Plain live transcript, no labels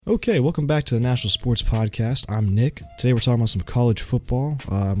Okay, welcome back to the National Sports Podcast. I'm Nick. Today we're talking about some college football.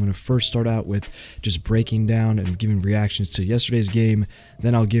 I'm going to first start out with just breaking down and giving reactions to yesterday's game.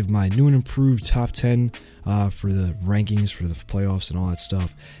 Then I'll give my new and improved top 10 for the rankings for the playoffs and all that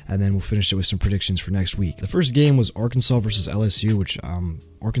stuff. And then we'll finish it with some predictions for next week. The first game was Arkansas versus LSU, which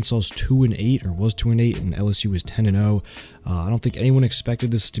Arkansas is 2-8 or was 2-8, and LSU is 10-0. I don't think anyone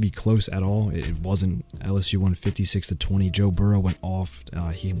expected this to be close at all. It wasn't. LSU won 56-20. Joe Burrow went off.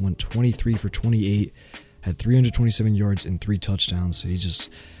 He went 23 for 28, had 327 yards and 3 touchdowns. So he's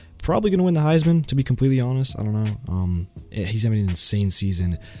just probably going to win the Heisman, to be completely honest. I don't know. He's having an insane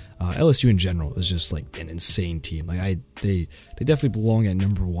season. LSU in general is just like an insane team. Like they definitely belong at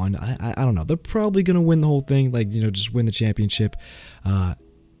number 1. I don't know. They're probably going to win the whole thing. Like, just win the championship.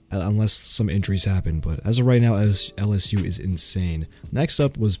 Unless some injuries happen, but as of right now, LSU is insane. Next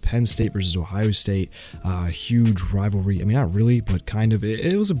up was Penn State versus Ohio State. Huge rivalry. I mean, not really, but kind of.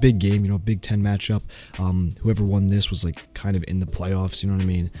 It was a big game, Big Ten matchup. Whoever won this was like kind of in the playoffs, you know what I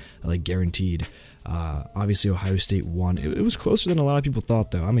mean? Like guaranteed. Obviously Ohio State won. It was closer than a lot of people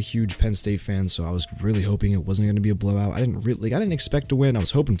thought, though. I'm a huge Penn State fan, so I was really hoping it wasn't going to be a blowout. I didn't expect to win. I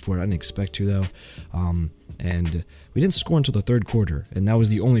was hoping for it. I didn't expect to, though. And we didn't score until the third quarter, and that was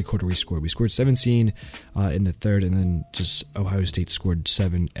the only quarter we scored. We scored 17 in the third, and then just Ohio State scored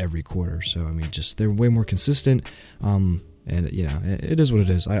 7 every quarter. So, I mean, just they're way more consistent. And, it is what it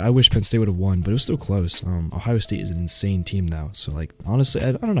is. I wish Penn State would have won, but it was still close. Ohio State is an insane team, though. So, like, honestly,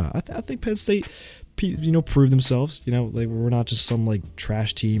 I don't know. I think Penn State, proved themselves. Like, we're not just some, like,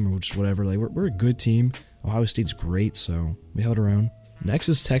 trash team or just whatever. Like, we're a good team. Ohio State's great, so we held our own. Next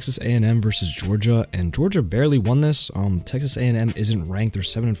is Texas A&M versus Georgia, and Georgia barely won this. Texas A&M isn't ranked. They're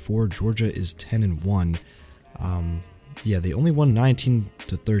 7-4. Georgia is 10-1. They only won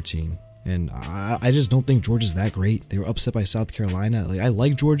 19-13. And I just don't think Georgia's that great. They were upset by South Carolina. Like, I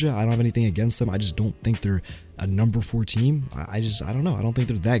like Georgia. I don't have anything against them. I just don't think they're a number 4 team. I don't know. I don't think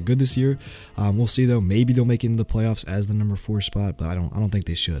they're that good this year. We'll see, though. Maybe they'll make it into the playoffs as the number 4 spot, but I don't think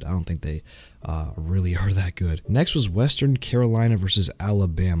they should. I don't think they really are that good. Next was Western Carolina versus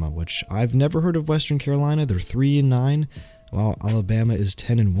Alabama, which I've never heard of Western Carolina. They're 3-9. While Alabama is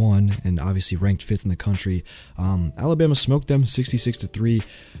 10-1 and obviously ranked 5th in the country. Alabama smoked them 66-3.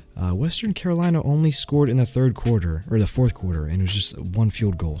 Western Carolina only scored in the third quarter, or the fourth quarter, and it was just 1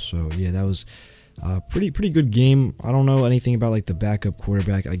 field goal. So yeah, that was a pretty good game. I don't know anything about like the backup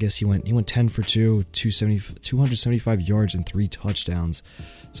quarterback. I guess he went 10 for 2, 275 yards and 3 touchdowns.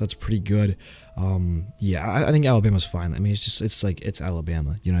 So that's pretty good. I think Alabama's fine. I mean, it's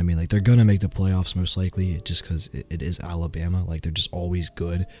Alabama. You know what I mean? Like, they're gonna make the playoffs most likely, just because it is Alabama. Like, they're just always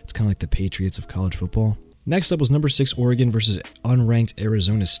good. It's kind of like the Patriots of college football. Next up was number 6 Oregon versus unranked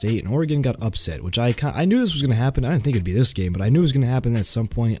Arizona State, and Oregon got upset, which I knew this was going to happen. I didn't think it'd be this game, but I knew it was going to happen at some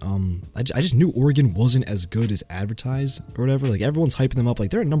point. I just knew Oregon wasn't as good as advertised or whatever. Like, everyone's hyping them up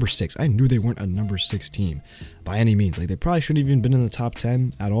like they're at number 6. I knew they weren't a number 6 team by any means. Like, they probably shouldn't have even been in the top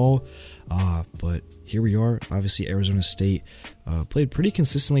 10 at all. But here we are. Obviously, Arizona State played pretty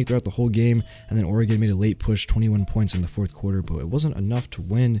consistently throughout the whole game, and then Oregon made a late push, 21 points in the fourth quarter, but it wasn't enough to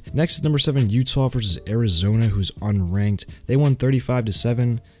win. Next is number 7 Utah versus Arizona, who's unranked. They won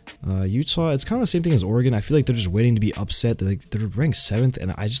 35-7. Utah, it's kind of the same thing as Oregon. I feel like they're just waiting to be upset. They're ranked 7th,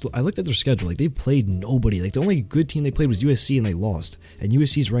 and I looked at their schedule. Like, they played nobody. Like, the only good team they played was USC, and they lost. And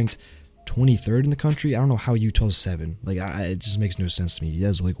USC's ranked 23rd in the country. I don't know how Utah's 7. Like, it just makes no sense to me.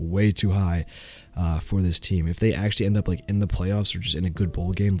 That's like way too high for this team. If they actually end up like in the playoffs or just in a good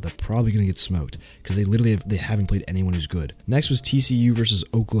bowl game, they're probably gonna get smoked because they haven't played anyone who's good. Next was TCU versus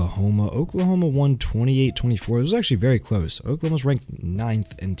Oklahoma. Oklahoma won 28-24. It was actually very close. Oklahoma's ranked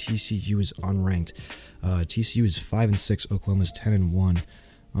 9th and TCU is unranked. TCU is 5-6. Oklahoma's 10-1.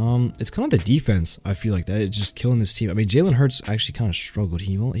 It's kind of the defense, I feel like, that it's just killing this team. I mean, Jalen Hurts actually kind of struggled.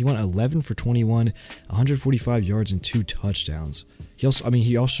 He went 11 for 21, 145 yards and 2 touchdowns. He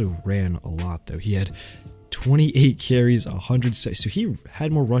also ran a lot, though. He had 28 carries, 106. So he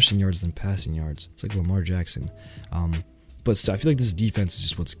had more rushing yards than passing yards. It's like Lamar Jackson. But still, I feel like this defense is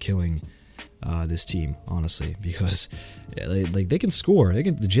just what's killing this team, honestly, because they can score. The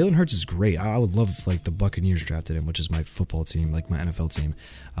Jalen Hurts is great. I would love if like the Buccaneers drafted him, which is my football team, like my NFL team.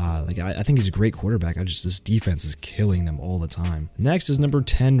 I think he's a great quarterback. This defense is killing them all the time. Next is number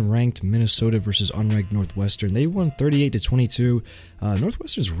 10 ranked Minnesota versus unranked Northwestern. They won 38-22.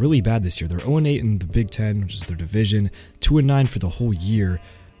 Northwestern's really bad this year. They're 0-8 in the Big Ten, which is their division. 2-9 for the whole year.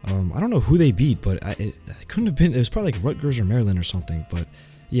 I don't know who they beat, but it couldn't have been. It was probably like Rutgers or Maryland or something, but.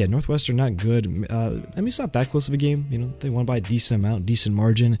 Yeah, Northwestern not good. It's not that close of a game. They won by a decent amount, decent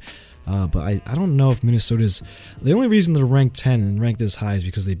margin. But I don't know if Minnesota's... The only reason they're ranked 10 and ranked this high is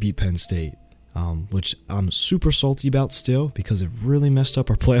because they beat Penn State. Which I'm super salty about still, because it really messed up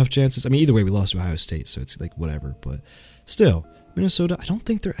our playoff chances. I mean, either way, we lost to Ohio State, so it's like whatever. But still, Minnesota, I don't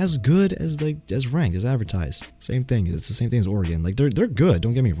think they're as good as ranked, as advertised. Same thing. It's the same thing as Oregon. Like they're good.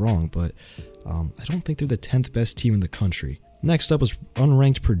 Don't get me wrong, but I don't think they're the 10th best team in the country. Next up was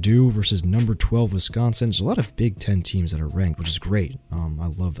unranked Purdue versus number 12 Wisconsin. There's a lot of Big Ten teams that are ranked, which is great. I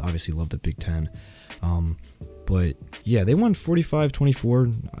obviously love the Big Ten. But yeah, they won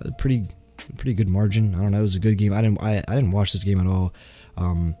 45-24. Pretty good margin. I don't know. It was a good game. I didn't watch this game at all.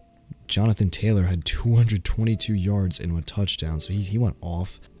 Jonathan Taylor had 222 yards and a touchdown, so he went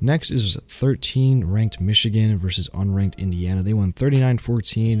off. Next is 13 ranked Michigan versus unranked Indiana. They won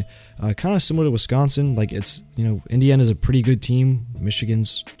 39-14. Kind of similar to Wisconsin. Like it's, Indiana's a pretty good team.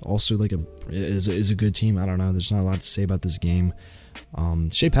 Michigan's also is a good team. I don't know. There's not a lot to say about this game.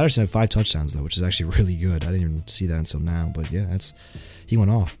 Shea Patterson had 5 touchdowns though, which is actually really good. I didn't even see that until now, but yeah, he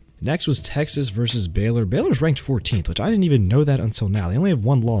went off. Next was Texas versus Baylor. Baylor's ranked 14th, which I didn't even know that until now. They only have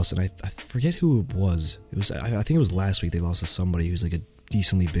one loss, and I forget who it was. I think it was last week they lost to somebody who's like a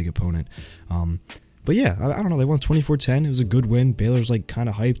decently big opponent. But yeah, I don't know. They won 24-10. It was a good win. Baylor's like kind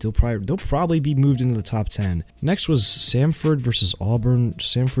of hyped. They'll probably be moved into the top 10. Next was Samford versus Auburn.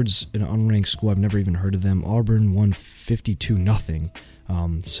 Samford's an unranked school. I've never even heard of them. Auburn won 52-0.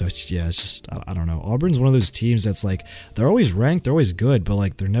 So it's just, I don't know. Auburn's one of those teams that's like, they're always ranked, they're always good, but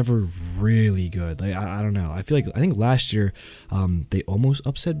like, they're never really good. Like, I don't know. I think last year, they almost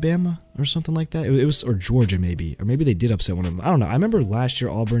upset Bama or something like that. It was, or Georgia maybe, or maybe they did upset one of them. I don't know. I remember last year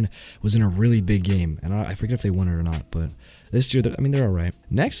Auburn was in a really big game, and I forget if they won it or not, but this year, they're all right.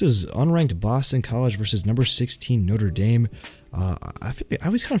 Next is unranked Boston College versus number 16 Notre Dame. I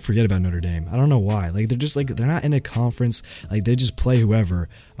always kind of forget about Notre Dame. I don't know why. Like they're not in a conference. Like they just play whoever.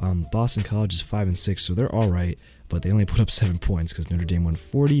 Boston College is 5-6, so they're all right. But they only put up 7 points because Notre Dame won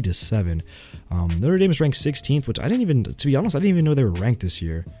 40-7. Notre Dame is ranked 16th, which to be honest, I didn't even know they were ranked this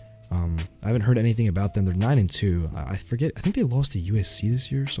year. I haven't heard anything about them. They're 9-2. I forget. I think they lost to USC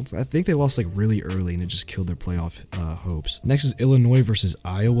this year or something. I think they lost like really early, and it just killed their playoff hopes. Next is Illinois versus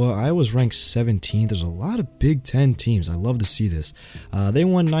Iowa. Iowa's ranked 17th. There's a lot of Big Ten teams. I love to see this. They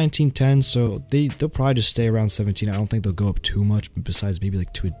won 19-10, so they'll probably just stay around 17. I don't think they'll go up too much, besides maybe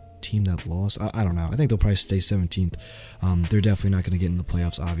like to a team that lost. I don't know. I think they'll probably stay 17th. They're definitely not going to get in the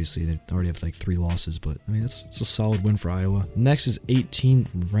playoffs, obviously. They already have like 3 losses, but I mean, it's a solid win for Iowa. Next is 18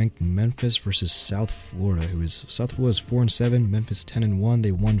 ranked Memphis versus South Florida, South Florida is 4-7, Memphis 10-1.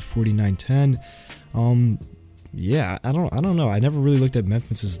 They won 49-10. Yeah, I don't know. I never really looked at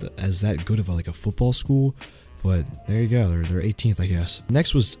Memphis as that good of a football school. But there you go, they're 18th, I guess.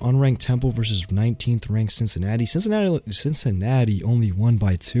 Next was unranked Temple versus 19th ranked Cincinnati. Cincinnati only won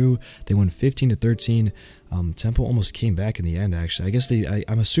by 2. They won 15-13. Temple almost came back in the end, actually. I guess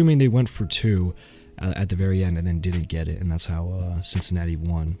I'm assuming they went for 2 at the very end and then didn't get it, and that's how Cincinnati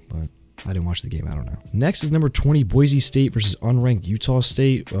won. But I didn't watch the game. I don't know. Next is number 20, Boise State versus unranked Utah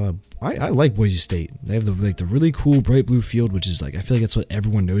State. I like Boise State. They have the really cool bright blue field, which is like, I feel like that's what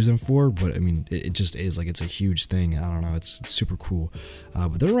everyone knows them for. But I mean, it just is like, it's a huge thing. I don't know. It's super cool.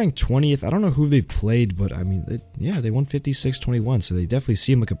 But they're ranked 20th. I don't know who they've played, but I mean, they won 56-21. So they definitely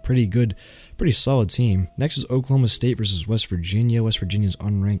seem like a pretty solid team. Next is Oklahoma State versus West Virginia. West Virginia's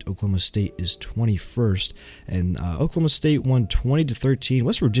unranked. Oklahoma State is 21st, and Oklahoma State won 20-13.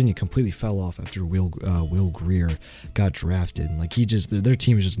 West Virginia completely fell off after Will Grier got drafted. Like their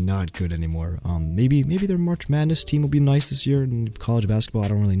team is just not good anymore. Maybe their March Madness team will be nice this year in college basketball. I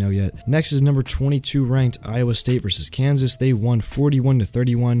don't really know yet. Next is number 22 ranked Iowa State versus Kansas. They won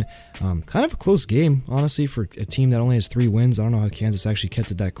 41-31. Kind of a close game, honestly, for a team that only has 3 wins. I don't know how Kansas actually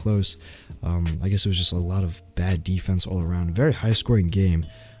kept it that close. I guess it was just a lot of bad defense all around. A very high-scoring game.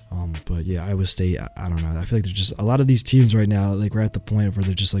 But yeah, Iowa State, I don't know. I feel like there's just a lot of these teams right now, like we're at the point where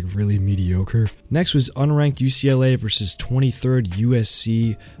they're just like really mediocre. Next was unranked UCLA versus 23rd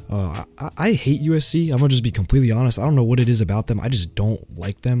USC. I hate USC. I'm gonna just be completely honest. I don't know what it is about them. I just don't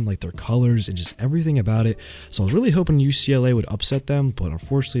like them, like their colors and just everything about it. So I was really hoping UCLA would upset them, but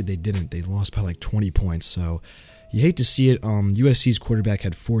unfortunately they didn't. They lost by like 20 points. So you hate to see it. USC's quarterback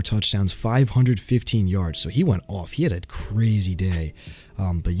had 4 touchdowns, 515 yards, so he went off. He had a crazy day.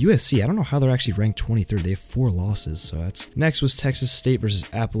 But USC, I don't know how they're actually ranked 23rd. They have 4 losses. So that's next was Texas State versus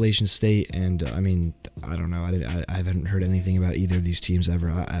Appalachian State, and I mean, I don't know. I haven't heard anything about either of these teams ever.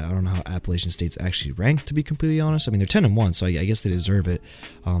 I don't know how Appalachian State's actually ranked, to be completely honest. I mean, they're 10-1, so I guess they deserve it.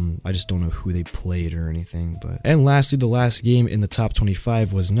 I just don't know who they played or anything. And lastly, the last game in the top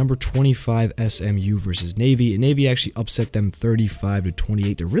 25 was number 25 SMU versus Navy. And Navy actually upset them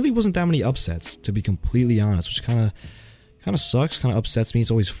 35-28. There really wasn't that many upsets, to be completely honest, which kind of sucks, kind of upsets me.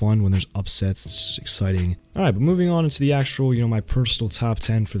 It's always fun when there's upsets. It's exciting. All right, but moving on into the actual, my personal top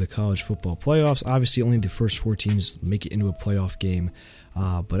 10 for the college football playoffs. Obviously, only the first 4 teams make it into a playoff game.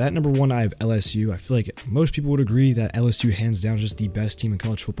 But at number 1, I have LSU. I feel like most people would agree that LSU hands down is just the best team in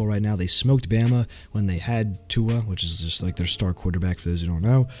college football right now. They smoked Bama when they had Tua, which is just like their star quarterback for those who don't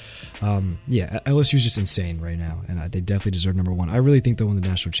know. LSU is just insane right now, and they definitely deserve number 1. I really think they'll win the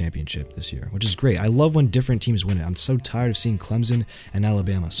national championship this year, which is great. I love when different teams win it. I'm so tired of seeing Clemson and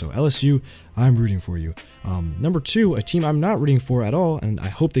Alabama. So LSU, I'm rooting for you. Number 2, a team I'm not rooting for at all, and I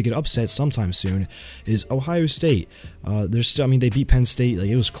hope they get upset sometime soon, is Ohio State. They beat Penn State. Like,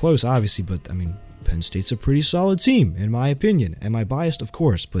 it was close, obviously, but I mean, Penn State's a pretty solid team, in my opinion. Am I biased? Of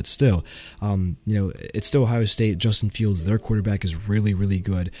course, but still, it's still Ohio State. Justin Fields, their quarterback, is really, really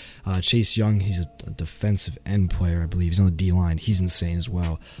good. Chase Young, he's a defensive end player, I believe. He's on the D-line. He's insane as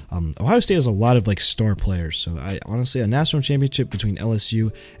well. Ohio State has a lot of star players, so I honestly, a national championship between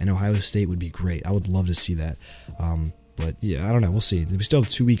LSU and Ohio State would be great. I would love to see that. But yeah, I don't know. We'll see. We still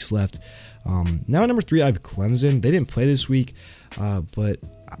have 2 weeks left. Now at number 3, I have Clemson. They didn't play this week, but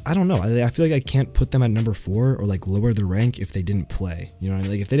I don't know. I feel like I can't put them at number 4 or lower the rank if they didn't play.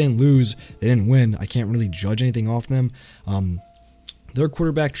 If they didn't lose, they didn't win. I can't really judge anything off them. Their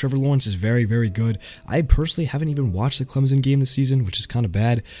quarterback, Trevor Lawrence, is very, very good. I personally haven't even watched the Clemson game this season, which is kind of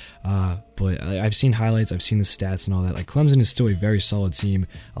bad. But I've seen highlights, I've seen the stats and all that. Clemson is still a very solid team.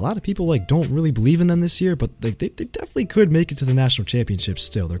 A lot of people don't really believe in them this year, but they definitely could make it to the national championship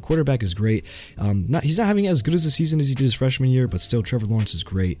still. Their quarterback is great. He's not having as good as a season as he did his freshman year, but still, Trevor Lawrence is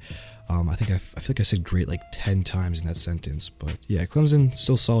great. I feel like I said great 10 times in that sentence. But yeah, Clemson,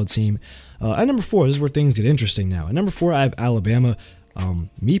 still solid team. At number 4, this is where things get interesting now. At number 4, I have Alabama.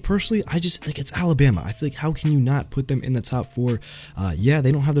 Me personally, I just it's Alabama. I feel like, how can you not put them in the top 4?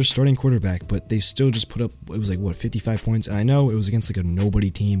 They don't have their starting quarterback, but they still just put up, it was 55 points. And I know it was against a nobody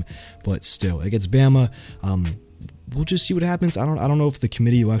team, but still, against Bama. We'll just see what happens. I don't know if the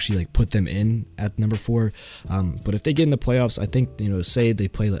committee will actually put them in at number 4. But if they get in the playoffs, I think say they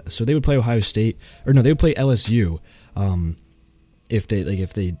play, so they would play Ohio State, or no, they would play LSU. If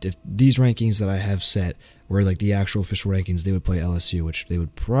these rankings that I have set were the actual official rankings, they would play LSU, which they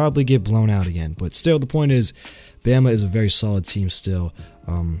would probably get blown out again. But still, the point is, Bama is a very solid team still.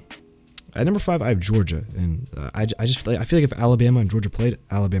 At number 5, I have Georgia, and I feel like if Alabama and Georgia played,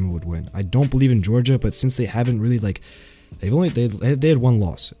 Alabama would win. I don't believe in Georgia, but since they haven't really they had 1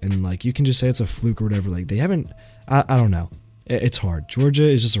 loss, and you can just say it's a fluke or whatever. They haven't. I don't know. It's hard. Georgia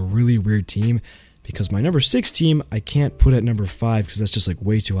is just a really weird team. Because my number 6 team, I can't put at number 5 because that's just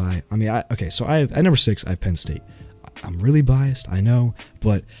way too high. I mean, so I have, at number 6, I have Penn State. I'm really biased, I know,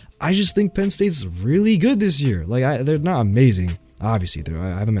 but I just think Penn State's really good this year. They're not amazing, obviously.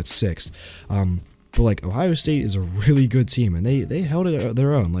 I have them at 6th. But Ohio State is a really good team, and they held it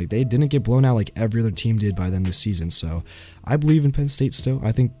their own. They didn't get blown out like every other team did by them this season. So I believe in Penn State still.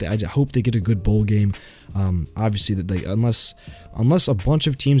 I hope they get a good bowl game. Obviously, that unless a bunch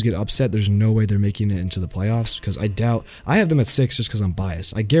of teams get upset, there's no way they're making it into the playoffs. Because I have them at 6 just because I'm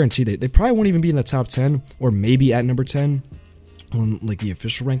biased. I guarantee they probably won't even be in the top 10, or maybe at number 10. When the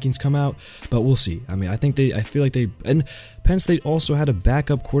official rankings come out, but we'll see. I mean, I feel like and Penn State also had a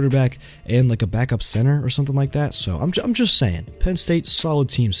backup quarterback and a backup center or something like that. So I'm just saying, Penn State, solid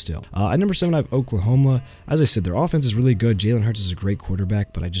team still. At number 7, I have Oklahoma. As I said, their offense is really good. Jalen Hurts is a great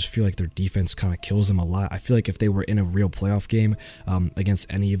quarterback, but I just feel like their defense kind of kills them a lot. I feel like if they were in a real playoff game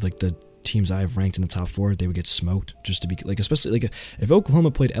against any of the teams I have ranked in the top 4, they would get smoked. Just to be especially if Oklahoma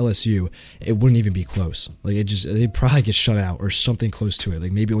played LSU, it wouldn't even be close. They'd probably get shut out or something close to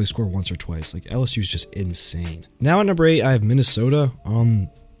it. Maybe only score once or twice. LSU is just insane. Now at number 8, I have Minnesota.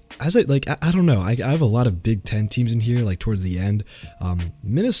 I don't know. I have a lot of Big Ten teams in here. Towards the end,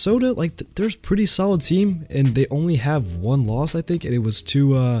 Minnesota, they're a pretty solid team, and they only have 1 loss, I think, and it was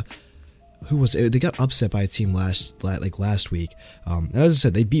to who was it? They got upset by a team last week. And as I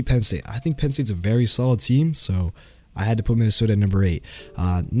said, they beat Penn State. I think Penn State's a very solid team, so I had to put Minnesota at number 8.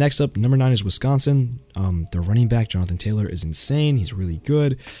 Next up, number 9 is Wisconsin. Their running back, Jonathan Taylor, is insane. He's really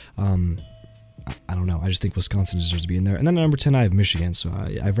good. I don't know. I just think Wisconsin deserves to be in there. And then at number 10, I have Michigan. So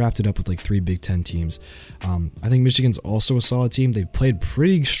I've wrapped it up with like 3 Big Ten teams. I think Michigan's also a solid team. They played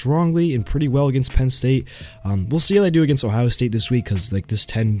pretty strongly and pretty well against Penn State. We'll see how they do against Ohio State this week because like this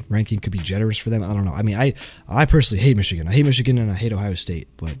 10 ranking could be generous for them. I don't know. I mean, I personally hate Michigan. I hate Michigan and I hate Ohio State,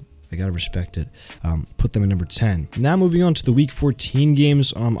 but I gotta respect it. Put them at number 10. Now moving on to the Week 14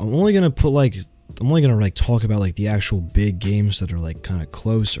 games. I'm only gonna talk about like the actual big games that are like kind of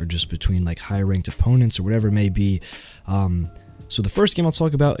close or just between like high ranked opponents or whatever it may be. So the first game I'll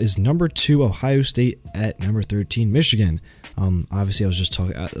talk about is number 2 Ohio State at number 13 Michigan. Obviously I was just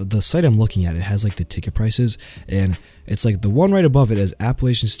talking, the site I'm looking at, it has like the ticket prices, and it's like the one right above it is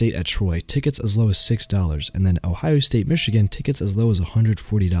Appalachian State at Troy, tickets as low as $6, and then Ohio State Michigan, tickets as low as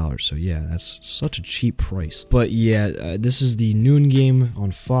 $140. So yeah, that's such a cheap price. But yeah, this is the noon game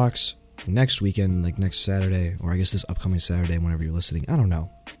on Fox next weekend, like next Saturday, or I guess this upcoming Saturday whenever you're listening. I don't know.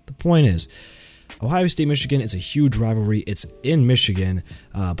 The point is, Ohio State Michigan is a huge rivalry. It's in Michigan,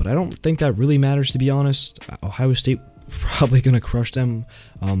 but I don't think that really matters, to be honest. Ohio State probably gonna crush them.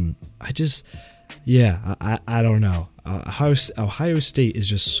 I don't know. Ohio State is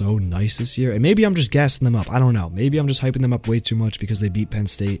just so nice this year, and maybe I'm just gassing them up. I don't know. Maybe I'm just hyping them up way too much because they beat Penn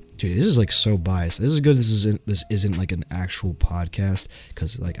State. Dude, this is like so biased. This is good. This isn't like an actual podcast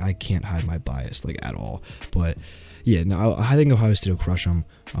because like I can't hide my bias like at all. But yeah, no, I think Ohio State will crush them.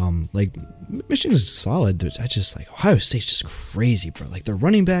 Like Michigan's solid. I just like Ohio State's just crazy, bro. Like their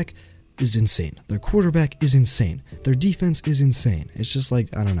running back is insane. Their quarterback is insane. Their defense is insane. It's just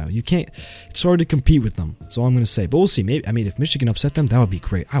like, I don't know. You can't, it's hard to compete with them. That's all I'm going to say. But we'll see. Maybe, I mean, if Michigan upset them, that would be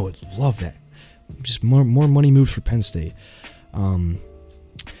great. I would love that. Just more money moves for Penn State.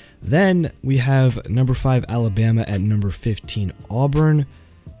 Then we have number 5 Alabama at number 15 Auburn.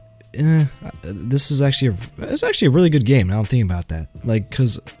 This is actually a really good game. Now I'm thinking about that. Like,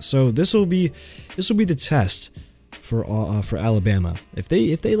 so this will be the test for Alabama. If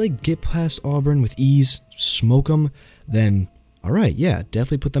they like get past Auburn with ease, smoke them, then all right, yeah,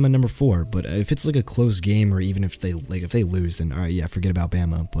 definitely put them at number 4. But if it's like a close game, or even if they lose, then all right, yeah, forget about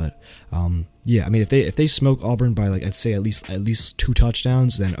Bama. But yeah, I mean, if they smoke Auburn by like, I'd say at least 2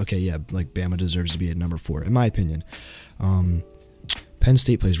 touchdowns, then okay, yeah, like Bama deserves to be at number 4 in my opinion. Penn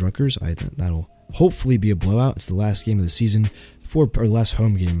State plays Rutgers. That'll hopefully be a blowout. It's the last game of the season or last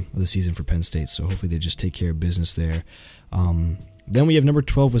home game of the season for Penn State, so hopefully they just take care of business there. Then we have number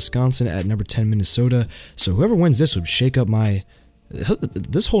 12 Wisconsin at number 10 Minnesota. So whoever wins this would shake up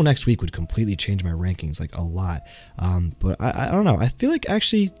this whole next week would completely change my rankings like a lot. But I don't know. I feel like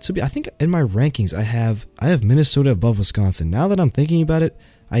actually I think in my rankings I have Minnesota above Wisconsin. Now that I'm thinking about it,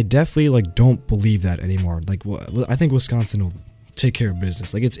 I definitely like don't believe that anymore. Like I think Wisconsin will take care of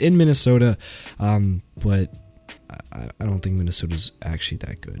business. Like it's in Minnesota, but I don't think Minnesota's actually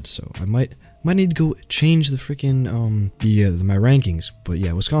that good. So I might need to go change the freaking my rankings. But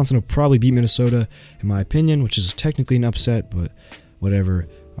yeah, Wisconsin will probably beat Minnesota in my opinion, which is technically an upset, but whatever.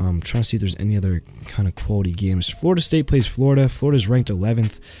 I'm trying to see if there's any other kind of quality games. Florida State plays Florida. Florida's ranked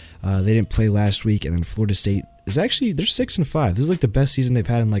 11th. They didn't play last week, and then Florida State is actually they're 6-5. This is like the best season they've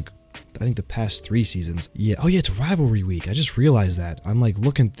had in like I think the past 3 seasons. Yeah. Oh yeah, it's rivalry week. I just realized that. I'm like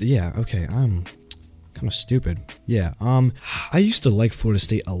looking. Yeah. Okay. I'm kind of stupid. Yeah. I used to like Florida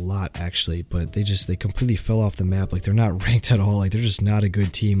State a lot actually, but they completely fell off the map. Like they're not ranked at all. Like they're just not a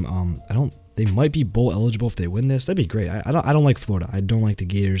good team. They might be bowl eligible if they win this. That'd be great. I don't like Florida. I don't like the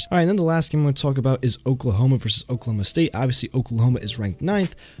Gators. All right, and then the last game I'm going to talk about is Oklahoma versus Oklahoma State. Obviously, Oklahoma is ranked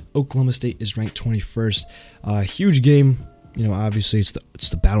 9th. Oklahoma State is ranked 21st. Huge game. You know, obviously it's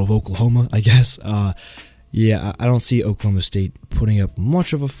the Battle of Oklahoma, I guess. Yeah, I don't see Oklahoma State putting up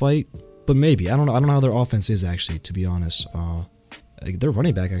much of a fight, but maybe. I don't know how their offense is actually, to be honest. Their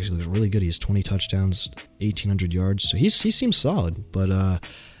running back actually looks really good. He has 20 touchdowns, 1,800 yards, so he seems solid. But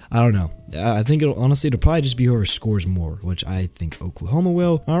I don't know. I think it'll probably just be whoever scores more, which I think Oklahoma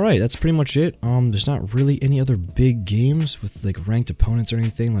will. All right, that's pretty much it. There's not really any other big games with like ranked opponents or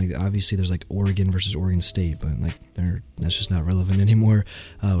anything. Like obviously there's like Oregon versus Oregon State, but like that's just not relevant anymore.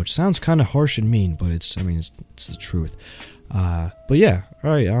 Which sounds kind of harsh and mean, but it's the truth. But yeah,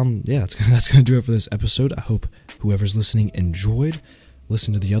 all right. Yeah, that's gonna do it for this episode. I hope whoever's listening enjoyed.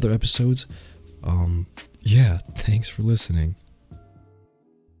 Listen to the other episodes. Yeah, thanks for listening.